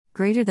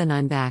Greater than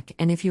I'm back,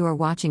 and if you are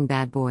watching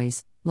Bad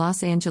Boys,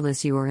 Los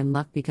Angeles, you are in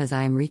luck because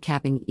I am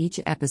recapping each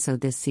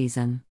episode this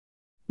season.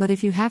 But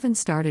if you haven't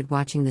started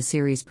watching the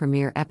series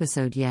premiere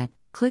episode yet,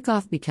 click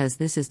off because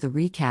this is the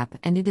recap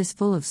and it is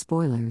full of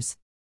spoilers.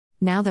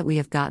 Now that we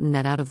have gotten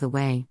that out of the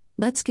way,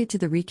 let's get to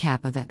the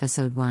recap of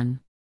episode 1.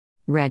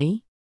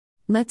 Ready?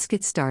 Let's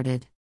get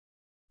started.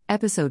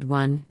 Episode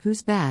 1,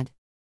 Who's Bad?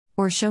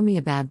 Or Show Me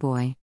a Bad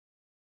Boy.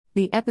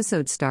 The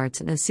episode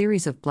starts in a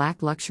series of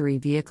black luxury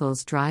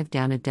vehicles drive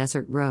down a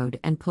desert road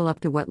and pull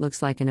up to what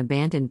looks like an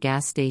abandoned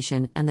gas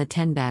station, and the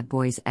 10 bad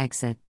boys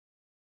exit.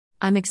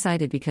 I'm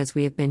excited because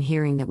we have been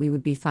hearing that we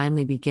would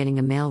finally be getting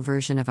a male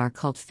version of our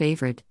cult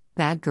favorite,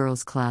 Bad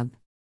Girls Club.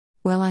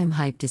 Well, I'm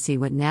hyped to see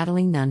what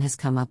Natalie Nunn has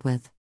come up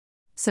with.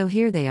 So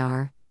here they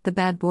are, the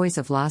Bad Boys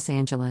of Los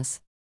Angeles.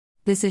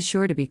 This is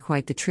sure to be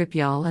quite the trip,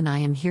 y'all, and I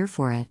am here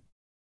for it.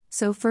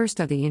 So first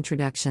are the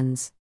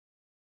introductions.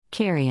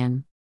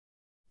 Carrion.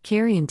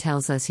 Carrion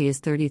tells us he is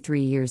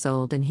 33 years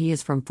old and he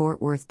is from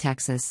Fort Worth,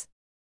 Texas.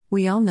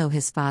 We all know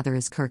his father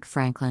is Kirk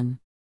Franklin.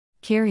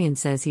 Carrion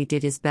says he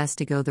did his best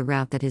to go the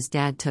route that his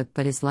dad took,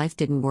 but his life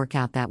didn't work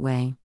out that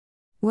way.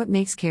 What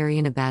makes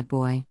Carrion a bad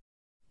boy?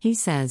 He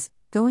says,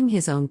 going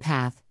his own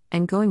path,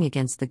 and going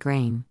against the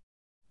grain.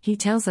 He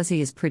tells us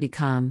he is pretty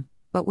calm,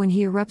 but when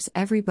he erupts,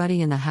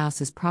 everybody in the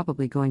house is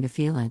probably going to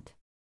feel it.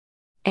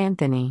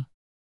 Anthony.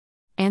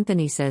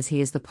 Anthony says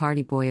he is the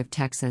party boy of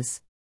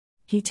Texas.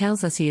 He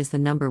tells us he is the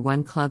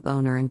 #1 club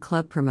owner and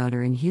club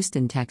promoter in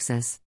Houston,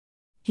 Texas.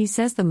 He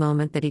says the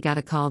moment that he got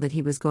a call that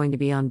he was going to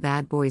be on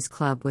Bad Boys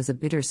Club was a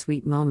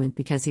bittersweet moment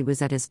because he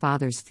was at his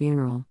father's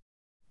funeral.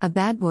 A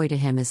bad boy to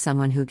him is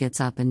someone who gets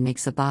up and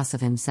makes a boss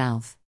of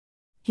himself.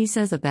 He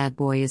says a bad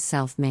boy is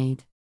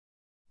self-made.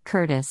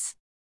 Curtis.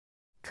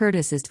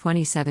 Curtis is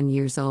 27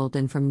 years old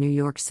and from New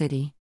York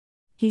City.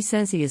 He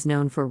says he is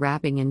known for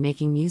rapping and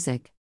making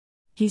music.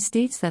 He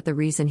states that the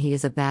reason he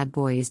is a bad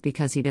boy is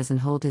because he doesn't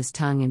hold his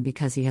tongue and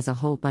because he has a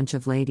whole bunch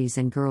of ladies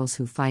and girls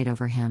who fight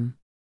over him.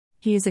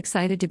 He is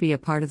excited to be a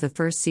part of the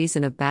first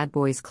season of Bad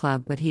Boys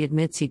Club, but he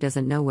admits he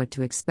doesn't know what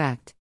to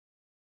expect.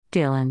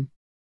 Dylan.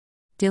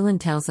 Dylan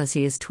tells us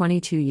he is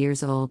 22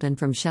 years old and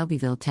from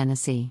Shelbyville,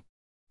 Tennessee.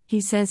 He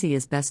says he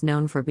is best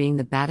known for being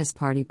the baddest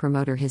party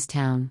promoter his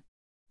town.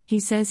 He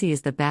says he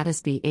is the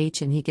baddest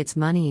BH and he gets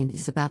money and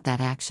is about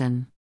that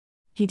action.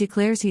 He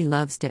declares he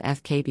loves to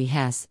FKB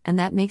Hess, and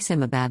that makes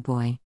him a bad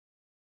boy.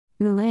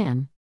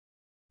 Milan.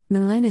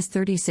 Milan is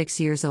 36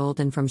 years old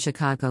and from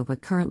Chicago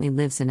but currently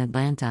lives in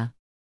Atlanta.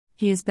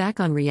 He is back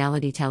on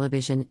reality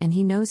television and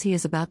he knows he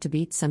is about to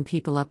beat some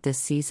people up this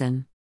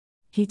season.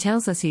 He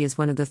tells us he is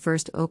one of the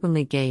first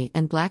openly gay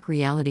and black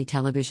reality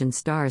television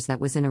stars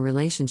that was in a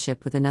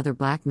relationship with another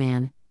black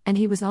man, and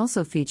he was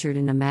also featured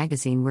in a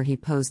magazine where he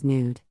posed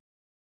nude.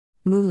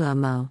 Moolah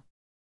Mo.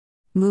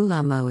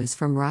 Moolah Mo is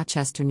from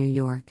Rochester, New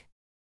York.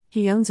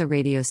 He owns a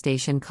radio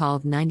station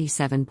called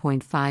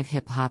 97.5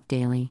 Hip Hop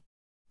Daily.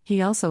 He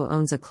also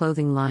owns a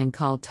clothing line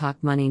called Talk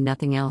Money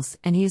Nothing Else,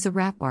 and he is a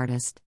rap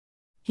artist.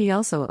 He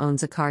also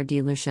owns a car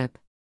dealership.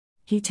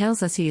 He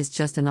tells us he is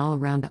just an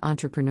all-around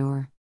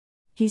entrepreneur.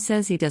 He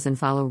says he doesn't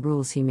follow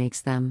rules, he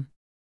makes them.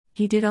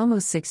 He did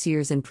almost 6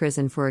 years in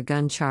prison for a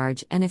gun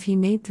charge, and if he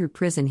made through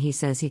prison, he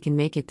says he can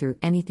make it through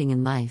anything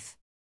in life.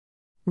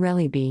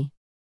 Relly B.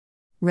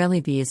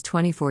 Relly B is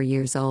 24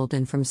 years old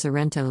and from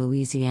Sorrento,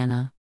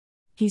 Louisiana.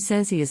 He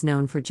says he is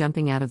known for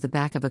jumping out of the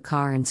back of a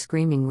car and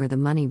screaming where the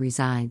money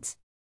resides.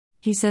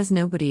 He says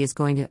nobody is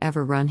going to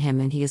ever run him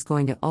and he is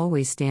going to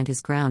always stand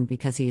his ground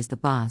because he is the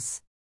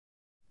boss.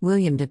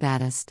 William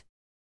DeBattist.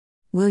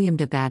 William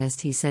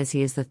DeBattist, he says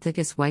he is the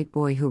thickest white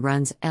boy who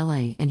runs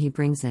LA and he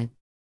brings it.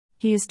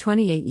 He is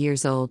 28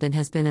 years old and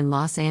has been in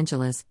Los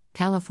Angeles,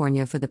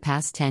 California for the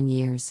past 10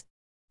 years.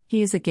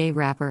 He is a gay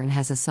rapper and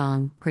has a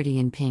song, Pretty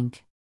in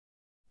Pink.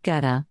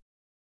 Gutta.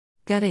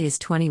 Gutta is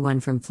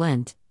 21 from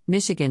Flint,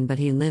 Michigan, but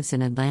he lives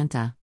in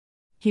Atlanta.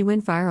 He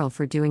went viral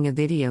for doing a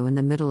video in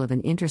the middle of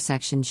an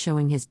intersection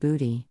showing his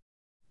booty.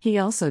 He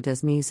also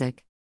does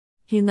music.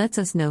 He lets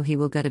us know he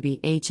will gotta be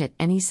H at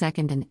any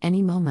second and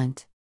any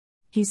moment.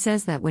 He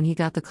says that when he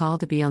got the call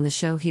to be on the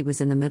show, he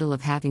was in the middle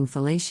of having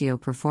fellatio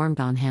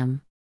performed on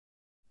him.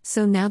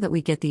 So now that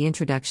we get the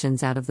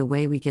introductions out of the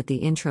way, we get the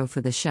intro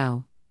for the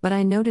show, but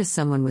I noticed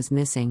someone was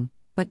missing.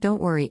 But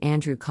don't worry,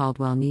 Andrew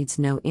Caldwell needs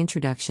no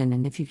introduction,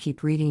 and if you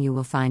keep reading you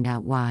will find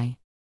out why.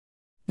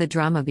 The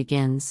drama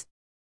begins.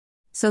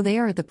 So they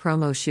are at the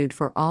promo shoot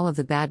for all of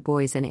the bad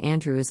boys and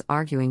Andrew is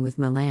arguing with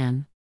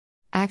Milan.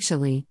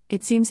 Actually,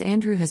 it seems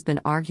Andrew has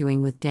been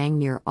arguing with dang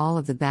near all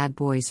of the bad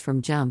boys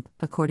from Jump,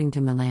 according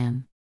to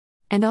Milan.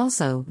 And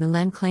also,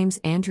 Milan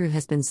claims Andrew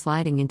has been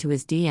sliding into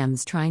his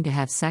DMs trying to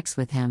have sex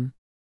with him.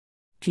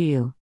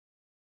 Phew.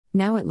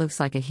 Now it looks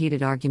like a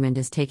heated argument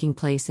is taking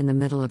place in the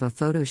middle of a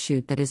photo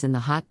shoot that is in the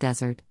hot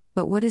desert,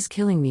 but what is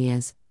killing me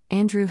is,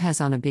 Andrew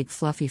has on a big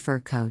fluffy fur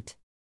coat.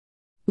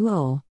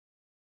 Lol.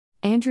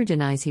 Andrew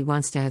denies he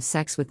wants to have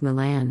sex with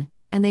Milan,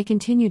 and they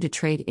continue to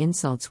trade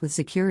insults with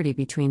security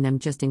between them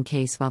just in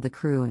case, while the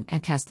crew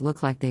and cast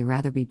look like they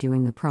rather be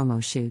doing the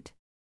promo shoot.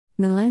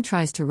 Milan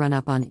tries to run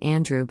up on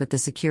Andrew, but the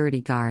security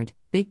guard,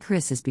 Big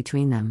Chris, is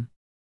between them.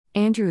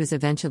 Andrew is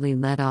eventually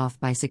led off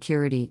by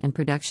security and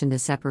production to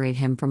separate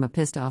him from a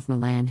pissed-off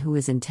Milan who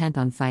is intent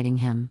on fighting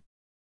him.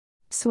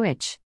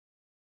 Switch.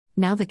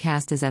 Now the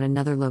cast is at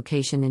another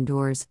location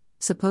indoors,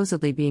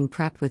 supposedly being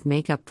prepped with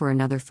makeup for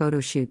another photo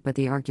shoot, but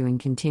the arguing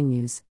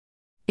continues.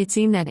 It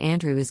seemed that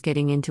Andrew is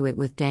getting into it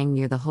with dang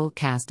near the whole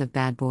cast of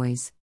Bad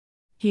Boys.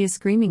 He is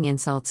screaming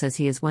insults as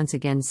he is once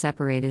again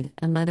separated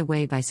and led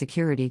away by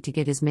security to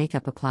get his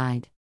makeup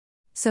applied.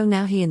 So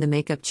now he in the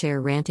makeup chair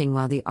ranting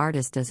while the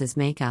artist does his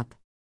makeup.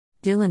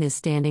 Dylan is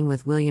standing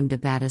with William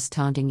DeBattis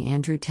taunting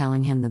Andrew,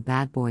 telling him the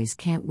Bad Boys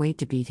can't wait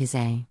to beat his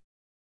A.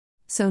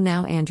 So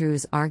now Andrew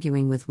is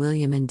arguing with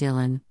William and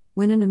Dylan,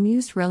 when an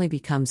amused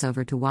Relly comes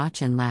over to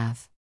watch and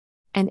laugh.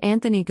 And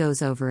Anthony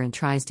goes over and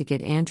tries to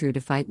get Andrew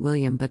to fight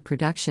William, but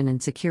production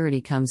and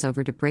security comes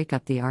over to break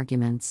up the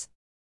arguments.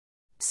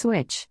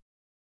 Switch.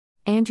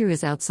 Andrew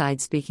is outside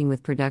speaking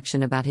with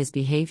production about his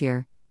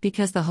behavior,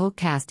 because the whole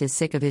cast is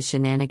sick of his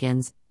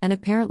shenanigans, and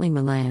apparently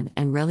Milan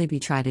and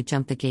Relly try to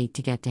jump the gate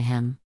to get to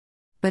him.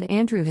 But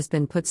Andrew has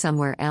been put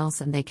somewhere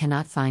else and they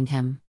cannot find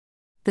him.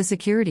 The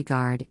security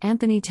guard,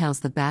 Anthony,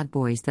 tells the Bad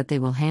Boys that they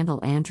will handle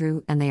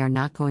Andrew and they are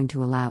not going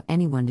to allow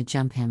anyone to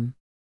jump him.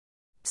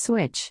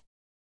 Switch.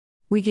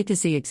 We get to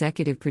see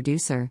executive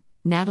producer,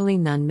 Natalie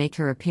Nunn, make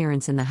her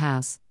appearance in the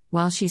house,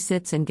 while she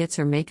sits and gets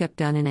her makeup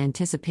done in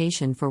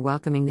anticipation for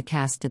welcoming the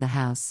cast to the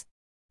house.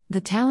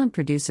 The talent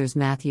producers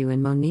Matthew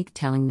and Monique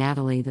telling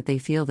Natalie that they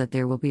feel that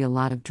there will be a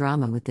lot of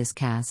drama with this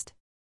cast.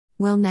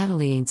 Well,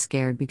 Natalie ain't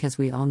scared because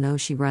we all know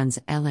she runs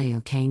LA.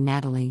 Okay,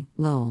 Natalie,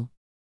 lol.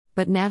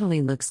 But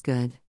Natalie looks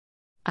good.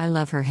 I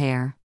love her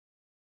hair.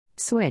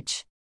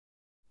 Switch.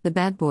 The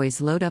Bad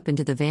Boys load up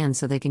into the van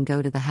so they can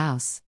go to the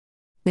house.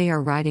 They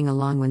are riding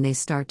along when they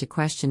start to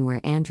question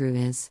where Andrew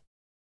is.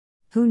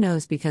 Who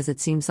knows, because it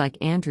seems like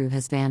Andrew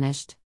has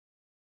vanished.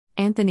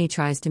 Anthony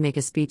tries to make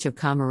a speech of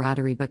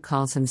camaraderie but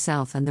calls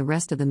himself and the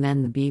rest of the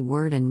men the B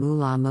word and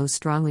Moolah most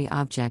strongly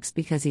objects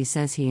because he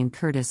says he and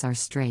Curtis are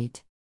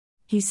straight.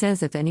 He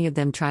says if any of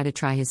them try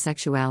his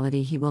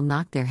sexuality he will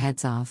knock their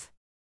heads off.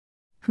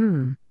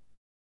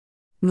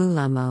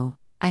 Moolah Mo,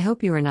 I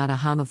hope you are not a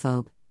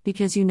homophobe,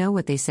 because you know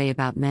what they say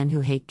about men who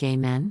hate gay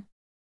men?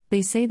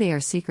 They say they are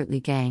secretly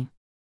gay.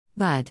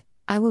 But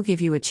I will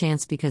give you a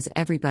chance because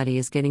everybody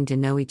is getting to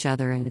know each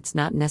other and it's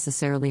not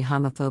necessarily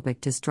homophobic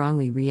to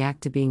strongly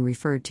react to being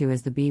referred to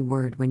as the B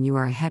word when you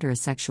are a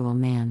heterosexual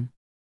man.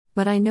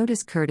 But I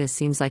notice Curtis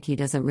seems like he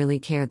doesn't really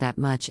care that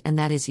much, and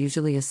that is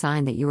usually a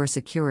sign that you are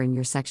secure in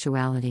your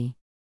sexuality.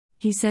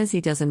 He says he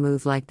doesn't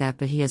move like that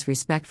but he has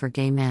respect for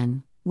gay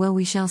men. Well,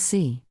 we shall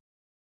see.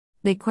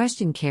 They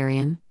question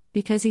Carrion,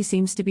 because he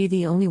seems to be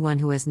the only one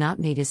who has not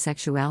made his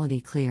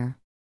sexuality clear.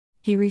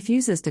 He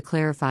refuses to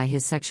clarify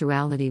his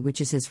sexuality, which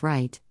is his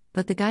right,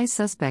 but the guys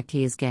suspect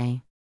he is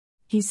gay.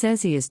 He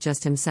says he is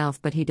just himself,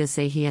 but he does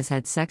say he has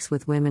had sex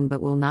with women but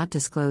will not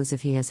disclose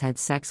if he has had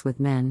sex with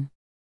men.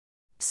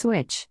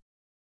 Switch.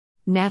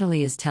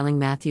 Natalie is telling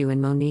Matthew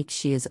and Monique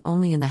she is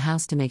only in the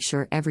house to make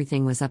sure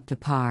everything was up to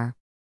par.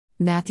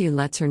 Matthew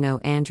lets her know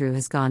Andrew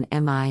has gone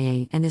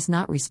MIA and is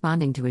not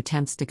responding to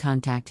attempts to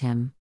contact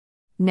him.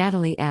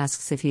 Natalie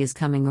asks if he is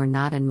coming or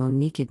not, and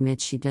Monique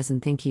admits she doesn't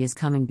think he is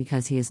coming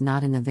because he is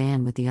not in the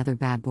van with the other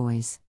Bad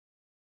Boys.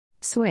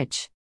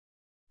 Switch.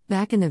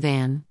 Back in the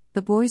van,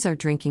 the boys are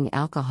drinking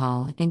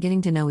alcohol and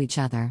getting to know each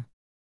other.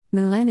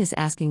 Milan is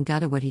asking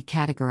Gutta what he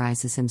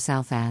categorizes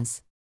himself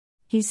as.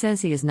 He says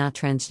he is not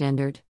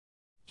transgendered.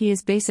 He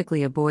is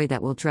basically a boy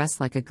that will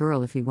dress like a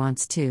girl if he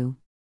wants to.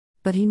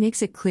 But he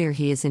makes it clear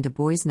he is into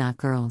boys, not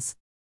girls.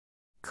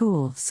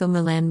 Cool, so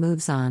Milan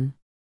moves on.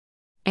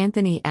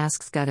 Anthony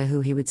asks Gutta who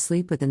he would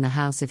sleep with in the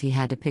house if he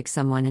had to pick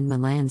someone, and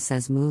Milan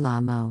says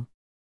Moolah Mo.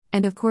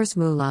 And of course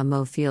Moolah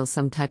Mo feels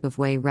some type of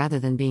way rather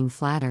than being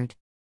flattered.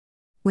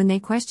 When they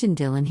question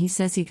Dylan, he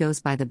says he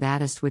goes by the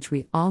baddest, which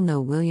we all know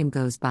William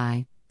goes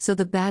by, so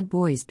the Bad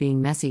Boys,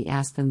 being messy,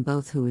 ask them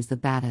both who is the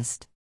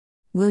baddest.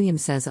 William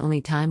says only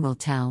time will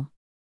tell.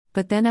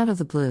 But then out of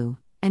the blue,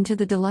 and to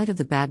the delight of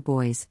the Bad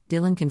Boys,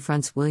 Dylan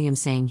confronts William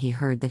saying he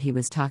heard that he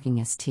was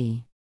talking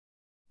ST.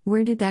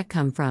 Where did that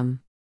come from?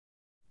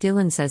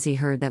 Dylan says he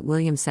heard that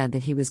William said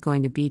that he was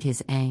going to beat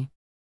his A.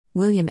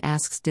 William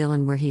asks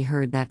Dylan where he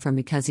heard that from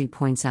because he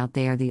points out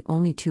they are the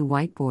only two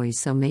white boys,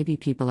 so maybe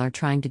people are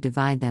trying to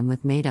divide them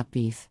with made-up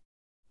beef.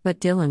 But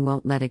Dylan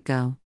won't let it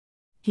go.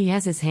 He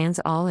has his hands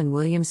all in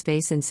William's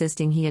face,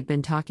 insisting he had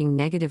been talking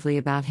negatively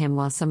about him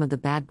while some of the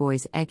Bad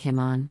Boys egg him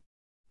on.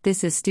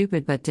 This is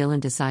stupid, but Dylan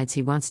decides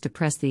he wants to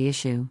press the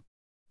issue.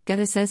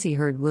 Gutta says he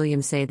heard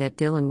William say that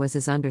Dylan was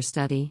his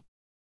understudy.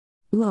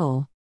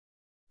 Lol.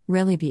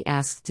 Relly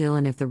asks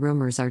Dylan if the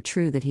rumors are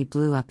true that he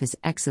blew up his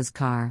ex's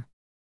car.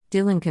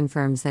 Dylan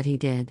confirms that he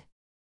did.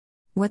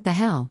 What the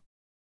hell?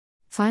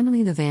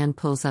 Finally the van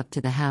pulls up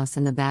to the house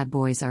and the Bad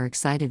Boys are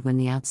excited when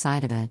the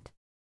outside of it.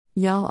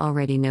 Y'all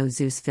already know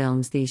Zeus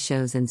films these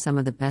shows in some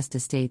of the best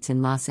estates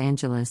in Los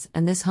Angeles,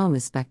 and this home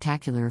is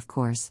spectacular, of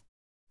course.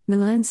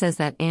 Milan says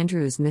that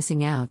Andrew is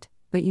missing out,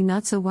 but you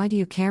not, so why do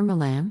you care,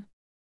 Milan?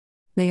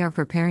 They are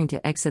preparing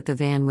to exit the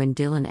van when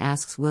Dylan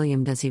asks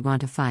William does he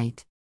want to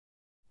fight.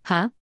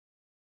 Huh?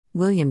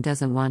 William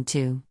doesn't want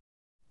to.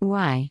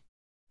 Why?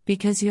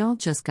 Because y'all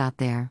just got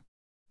there.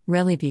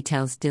 Relly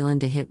tells Dylan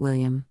to hit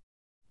William.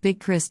 Big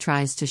Chris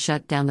tries to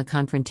shut down the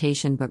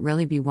confrontation, but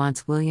Relly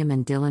wants William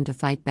and Dylan to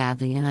fight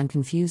badly, and I'm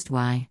confused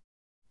why.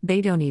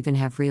 They don't even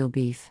have real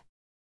beef.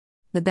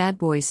 The bad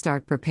boys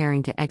start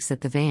preparing to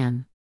exit the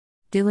van.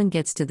 Dylan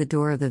gets to the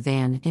door of the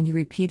van and he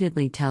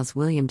repeatedly tells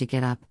William to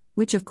get up,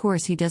 which of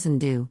course he doesn't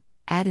do.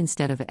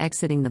 Instead of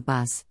exiting the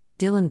bus,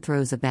 Dylan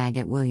throws a bag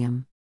at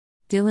William.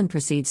 Dylan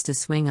proceeds to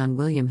swing on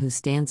William, who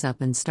stands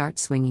up and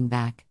starts swinging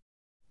back.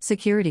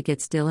 Security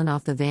gets Dylan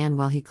off the van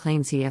while he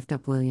claims he effed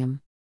up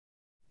William.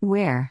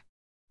 Where?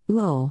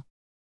 Lol.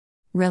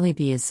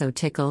 Relly is so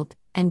tickled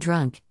and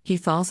drunk, he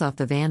falls off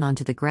the van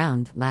onto the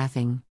ground,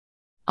 laughing.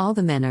 All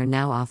the men are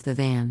now off the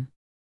van.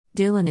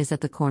 Dylan is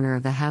at the corner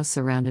of the house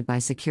surrounded by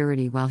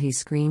security while he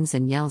screams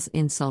and yells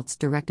insults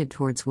directed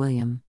towards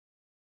William.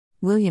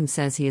 William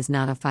says he is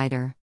not a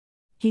fighter.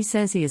 He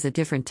says he is a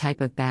different type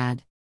of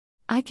bad.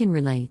 I can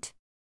relate.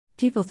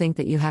 People think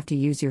that you have to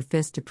use your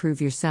fist to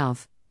prove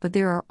yourself, but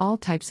there are all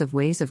types of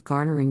ways of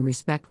garnering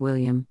respect,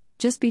 William.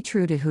 Just be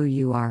true to who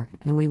you are,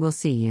 and we will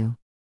see you.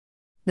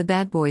 The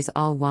bad boys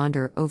all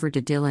wander over to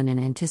Dylan in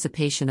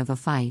anticipation of a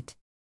fight.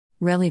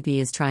 Relly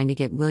is trying to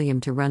get William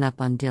to run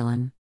up on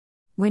Dylan.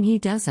 When he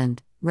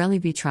doesn't,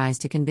 Relly tries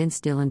to convince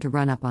Dylan to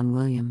run up on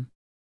William.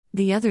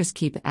 The others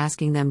keep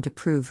asking them to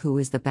prove who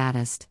is the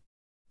baddest.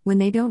 When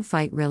they don't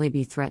fight,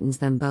 Relly threatens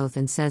them both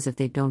and says if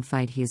they don't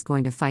fight he is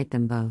going to fight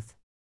them both.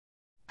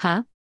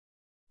 Huh?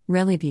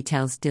 Relly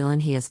tells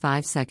Dylan he has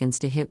 5 seconds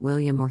to hit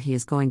William or he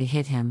is going to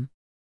hit him.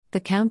 The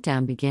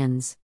countdown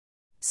begins.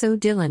 So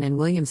Dylan and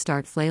William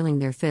start flailing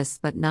their fists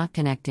but not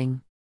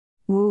connecting.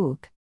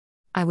 Wook.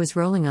 I was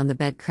rolling on the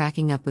bed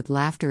cracking up with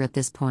laughter at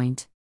this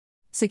point.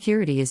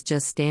 Security is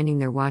just standing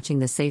there watching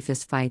the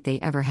safest fight they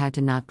ever had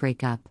to not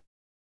break up.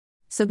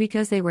 So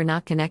because they were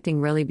not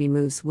connecting, Relly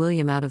moves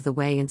William out of the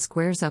way and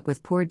squares up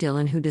with poor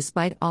Dylan, who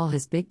despite all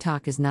his big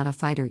talk is not a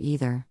fighter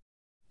either.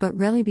 But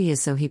Relly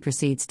is, so he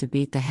proceeds to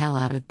beat the hell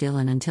out of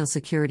Dylan until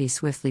security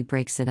swiftly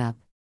breaks it up.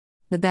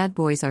 The bad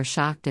boys are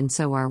shocked and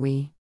so are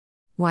we.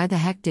 Why the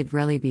heck did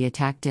Relly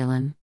attack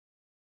Dylan?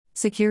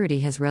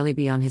 Security has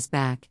Relly on his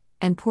back,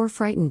 and poor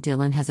frightened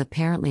Dylan has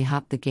apparently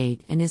hopped the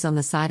gate and is on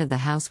the side of the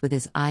house with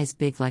his eyes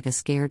big like a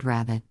scared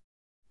rabbit.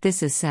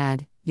 This is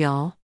sad,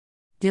 y'all.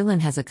 Dylan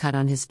has a cut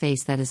on his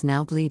face that is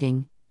now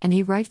bleeding, and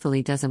he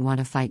rightfully doesn't want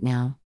to fight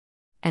now.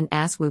 And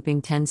ass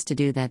whooping tends to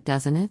do that,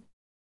 doesn't it?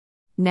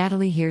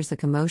 Natalie hears the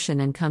commotion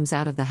and comes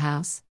out of the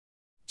house.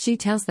 She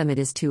tells them it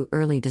is too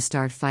early to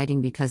start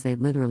fighting because they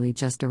literally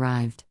just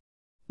arrived.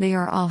 They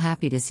are all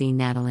happy to see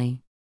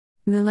Natalie.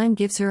 Milan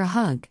gives her a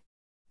hug.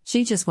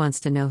 She just wants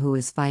to know who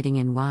is fighting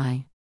and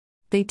why.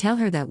 They tell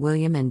her that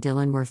William and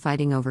Dylan were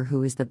fighting over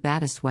who is the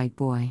baddest white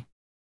boy.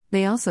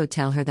 They also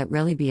tell her that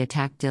Relly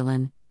attacked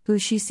Dylan, who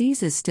she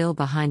sees is still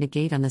behind a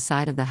gate on the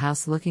side of the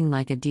house looking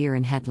like a deer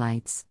in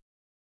headlights.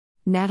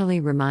 Natalie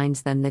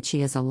reminds them that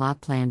she has a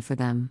lot planned for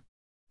them.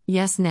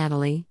 Yes,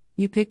 Natalie,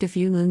 you picked a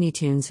few Looney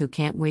Tunes who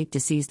can't wait to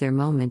seize their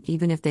moment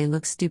even if they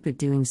look stupid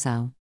doing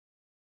so.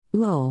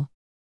 Lol.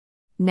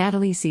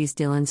 Natalie sees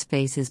Dylan's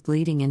face is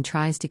bleeding and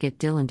tries to get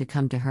Dylan to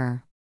come to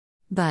her.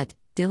 But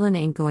Dylan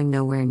ain't going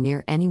nowhere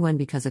near anyone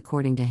because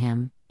according to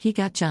him, he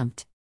got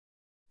jumped.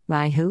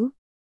 By who?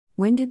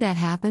 When did that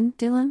happen,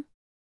 Dylan?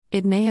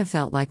 It may have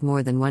felt like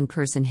more than one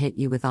person hit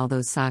you with all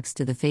those socks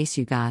to the face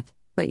you got,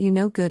 but you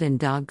know good and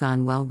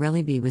doggone well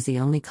Relly was the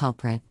only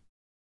culprit.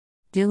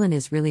 Dylan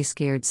is really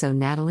scared, so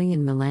Natalie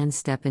and Milan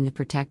step in to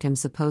protect him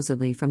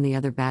supposedly from the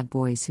other bad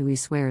boys who he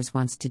swears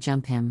wants to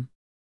jump him.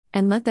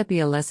 And let that be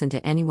a lesson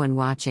to anyone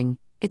watching,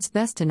 it's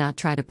best to not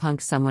try to punk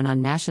someone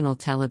on national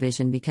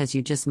television because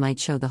you just might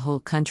show the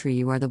whole country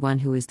you are the one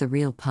who is the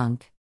real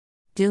punk.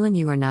 Dylan,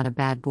 you are not a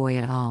bad boy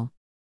at all.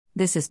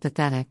 This is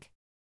pathetic.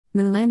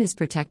 Milan is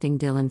protecting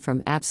Dylan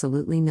from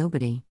absolutely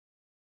nobody.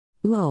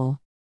 Lol.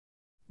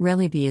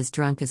 Relly is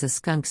drunk as a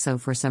skunk, so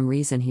for some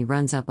reason he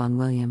runs up on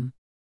William.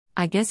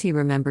 I guess he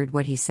remembered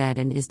what he said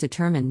and is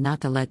determined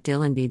not to let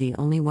Dylan be the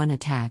only one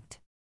attacked.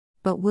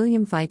 But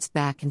William fights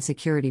back and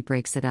security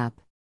breaks it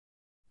up.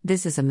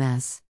 This is a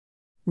mess.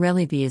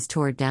 Relly is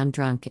tore down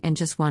drunk and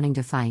just wanting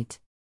to fight.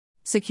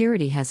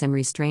 Security has him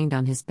restrained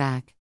on his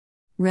back.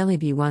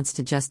 Relly wants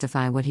to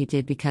justify what he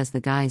did because the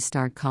guys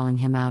start calling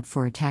him out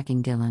for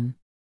attacking Dylan.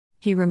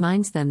 He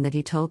reminds them that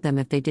he told them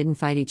if they didn't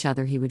fight each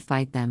other he would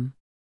fight them.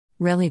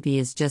 Relly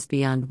is just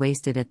beyond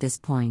wasted at this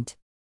point.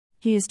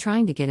 He is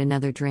trying to get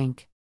another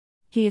drink.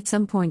 He at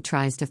some point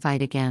tries to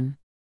fight again.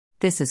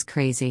 This is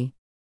crazy.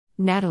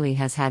 Natalie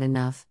has had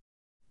enough.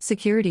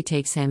 Security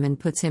takes him and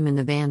puts him in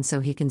the van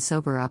so he can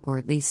sober up or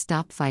at least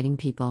stop fighting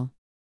people.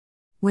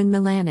 When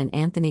Milan and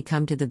Anthony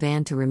come to the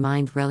van to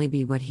remind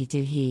Relly what he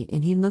did,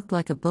 he looked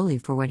like a bully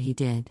for what he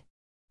did.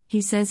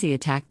 He says he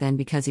attacked them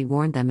because he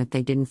warned them if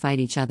they didn't fight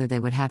each other they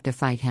would have to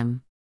fight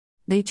him.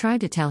 They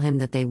tried to tell him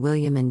that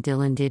William and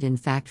Dylan did in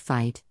fact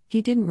fight,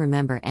 he didn't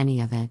remember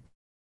any of it.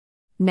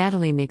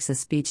 Natalie makes a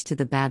speech to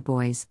the bad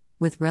boys,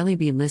 with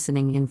Relly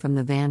listening in from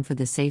the van for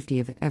the safety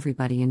of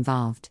everybody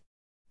involved.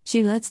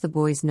 She lets the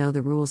boys know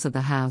the rules of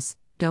the house: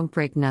 don't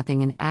break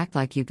nothing and act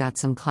like you got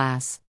some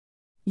class.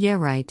 Yeah,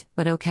 right,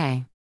 but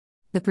okay.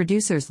 The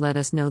producers let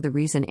us know the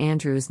reason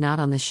Andrew is not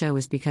on the show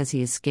is because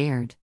he is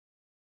scared.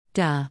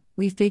 Duh,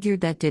 we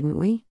figured that, didn't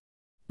we?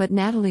 But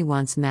Natalie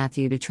wants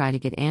Matthew to try to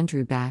get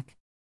Andrew back.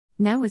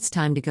 Now it's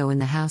time to go in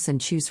the house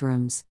and choose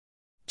rooms.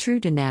 True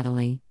to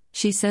Natalie,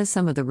 she says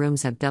some of the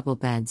rooms have double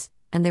beds,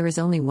 and there is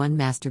only one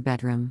master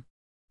bedroom.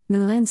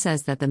 Milan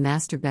says that the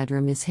master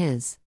bedroom is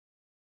his.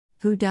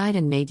 Who died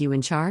and made you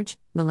in charge,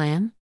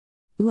 Milan?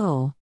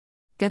 Lol.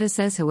 Gutta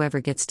says whoever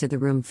gets to the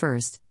room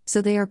first,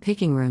 so they are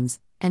picking rooms,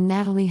 and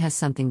Natalie has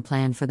something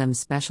planned for them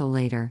special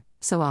later,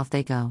 so off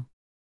they go.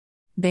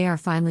 They are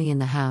finally in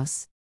the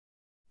house.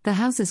 The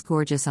house is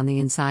gorgeous on the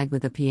inside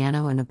with a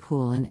piano and a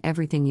pool and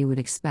everything you would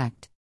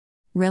expect.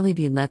 Relly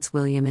lets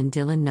William and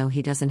Dylan know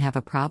he doesn't have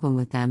a problem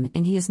with them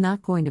and he is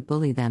not going to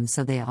bully them,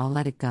 so they all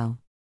let it go.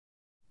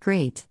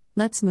 Great,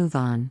 let's move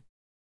on.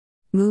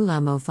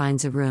 Mulamo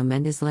finds a room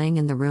and is laying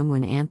in the room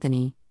when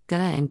Anthony,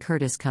 Gutta and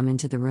Curtis come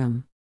into the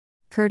room.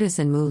 Curtis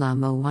and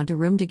Mulamo want a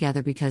room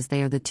together because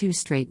they are the two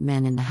straight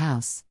men in the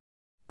house.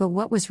 But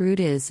what was rude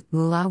is,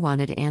 Mula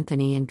wanted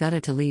Anthony and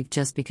Gutta to leave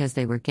just because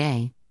they were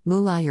gay.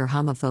 Mula, your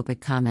homophobic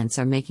comments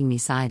are making me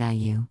side-eye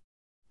you.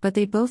 But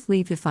they both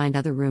leave to find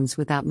other rooms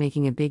without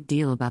making a big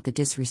deal about the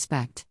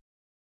disrespect.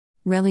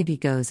 Relly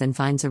goes and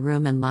finds a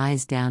room and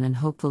lies down, and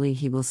hopefully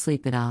he will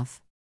sleep it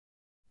off.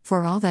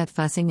 For all that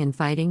fussing and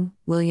fighting,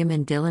 William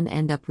and Dylan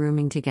end up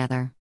rooming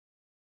together.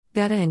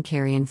 Gutta and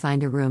Carrion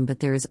find a room, but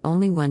there is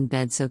only one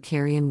bed, so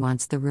Carrion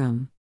wants the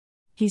room.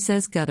 He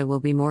says Gutta will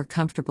be more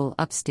comfortable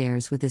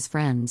upstairs with his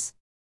friends.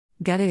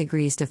 Gutta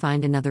agrees to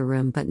find another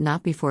room, but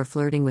not before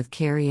flirting with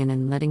Carrion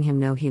and letting him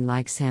know he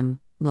likes him,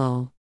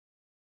 lol.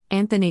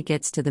 Anthony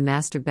gets to the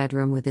master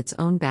bedroom with its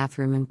own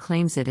bathroom and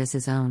claims it as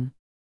his own.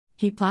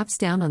 He plops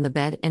down on the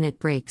bed and it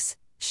breaks.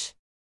 Shh.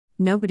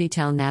 Nobody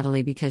tell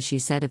Natalie, because she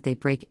said if they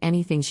break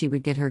anything she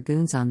would get her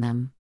goons on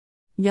them.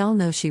 Y'all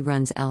know she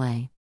runs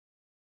LA.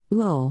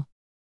 Lol.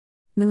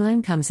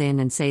 Milan comes in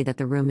and say that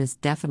the room is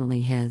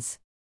definitely his.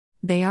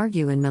 They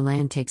argue and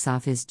Milan takes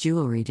off his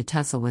jewelry to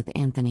tussle with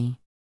Anthony.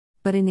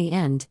 But in the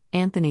end,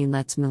 Anthony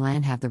lets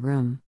Milan have the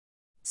room.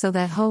 So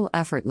that whole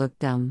effort looked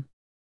dumb.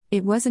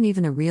 It wasn't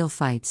even a real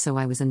fight, so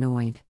I was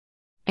annoyed.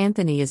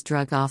 Anthony is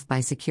drugged off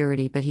by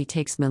security, but he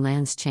takes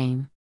Milan's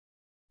chain.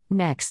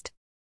 Next.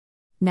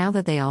 Now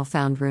that they all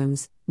found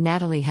rooms,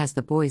 Natalie has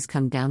the boys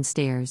come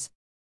downstairs.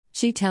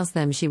 She tells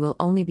them she will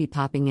only be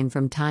popping in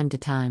from time to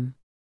time.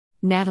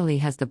 Natalie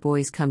has the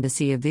boys come to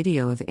see a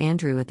video of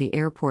Andrew at the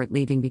airport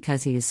leaving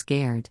because he is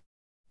scared.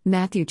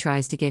 Matthew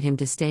tries to get him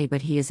to stay,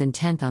 but he is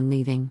intent on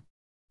leaving.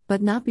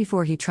 But not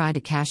before he tried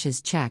to cash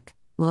his check,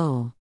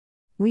 lol.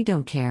 We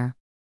don't care.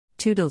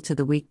 Toodle to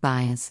the weak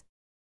bias.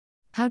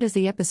 How does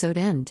the episode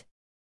end?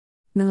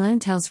 Milan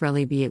tells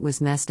Relly it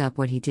was messed up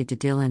what he did to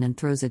Dylan and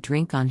throws a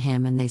drink on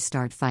him, and they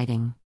start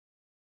fighting.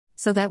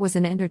 So that was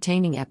an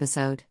entertaining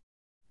episode.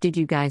 Did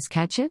you guys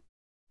catch it?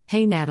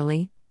 Hey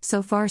Natalie,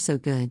 so far so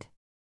good.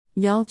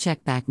 Y'all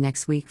check back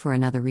next week for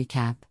another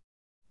recap.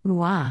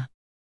 Mwah.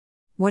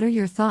 What are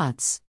your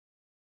thoughts?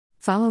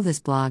 Follow this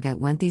blog at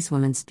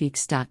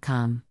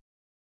whenthesewomenspeaks.com.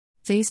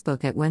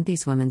 Facebook at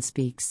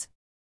whenthesewomenspeaks.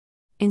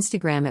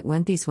 Instagram at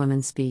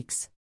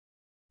whenthesewomenspeaks.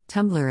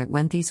 Tumblr at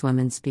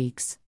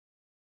whenthesewomenspeaks.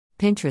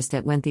 Pinterest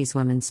at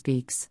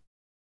whenthesewomenspeaks.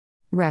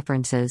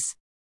 References: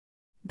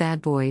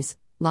 Bad Boys,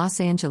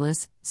 Los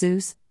Angeles,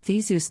 Zeus,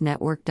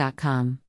 thezeusnetwork.com.